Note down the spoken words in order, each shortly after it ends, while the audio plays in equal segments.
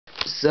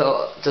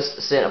So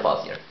just saying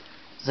about here.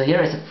 So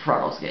here is a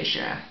product guys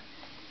here.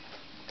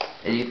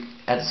 And you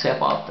have to say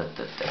about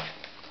the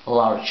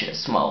large,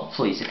 small,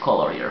 pleasing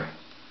color here.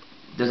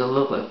 Doesn't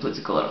look like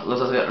pleasing color.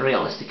 Looks like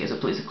realistic as a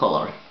pleasing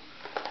color.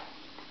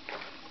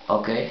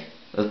 Okay,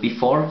 but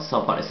before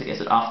somebody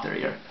suggested after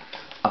here.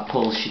 A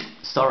bullshit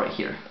story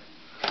here.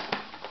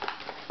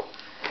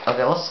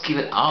 Okay, let's give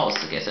it out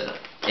suggested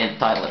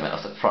entitlement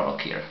of the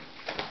product here.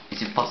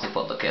 Is it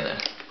possible to get a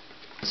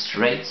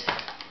straight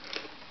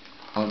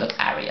on that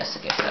area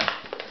suggested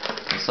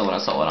and so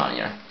on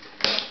here?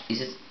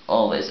 Is it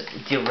always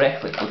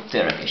directly put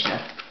there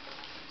again?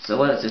 So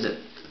what is it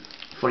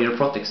for your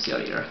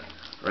protection here?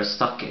 Or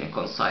stocking and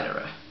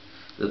consider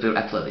will be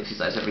athletic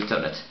size and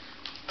return it.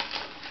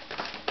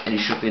 And it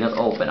should be not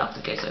open up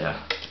the case here.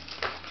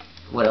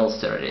 What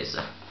else there it is?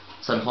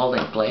 Some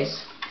holding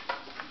place,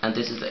 and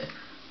this is the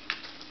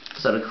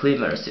sort of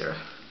cleavers here.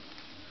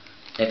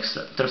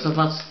 Extra. There's not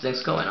much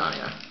things going on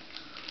here.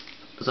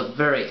 There's a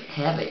very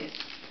heavy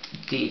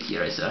deed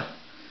here is a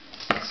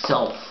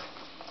self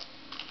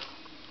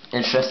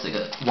interesting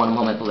one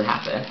moment will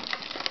happen.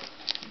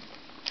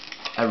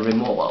 A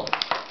removal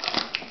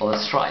of a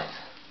stripe.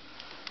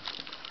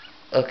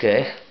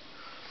 Okay.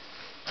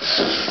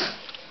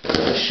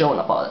 Shown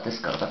about this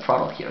kind of a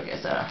product here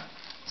guys.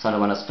 So I don't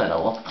want to spend a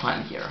lot of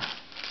time here.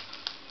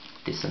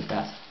 This and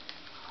that.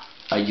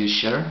 Are you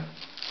sure?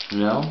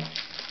 No?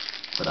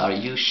 But are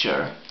you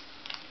sure?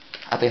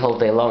 I've been whole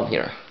day long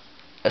here.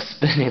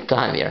 Spending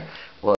time here.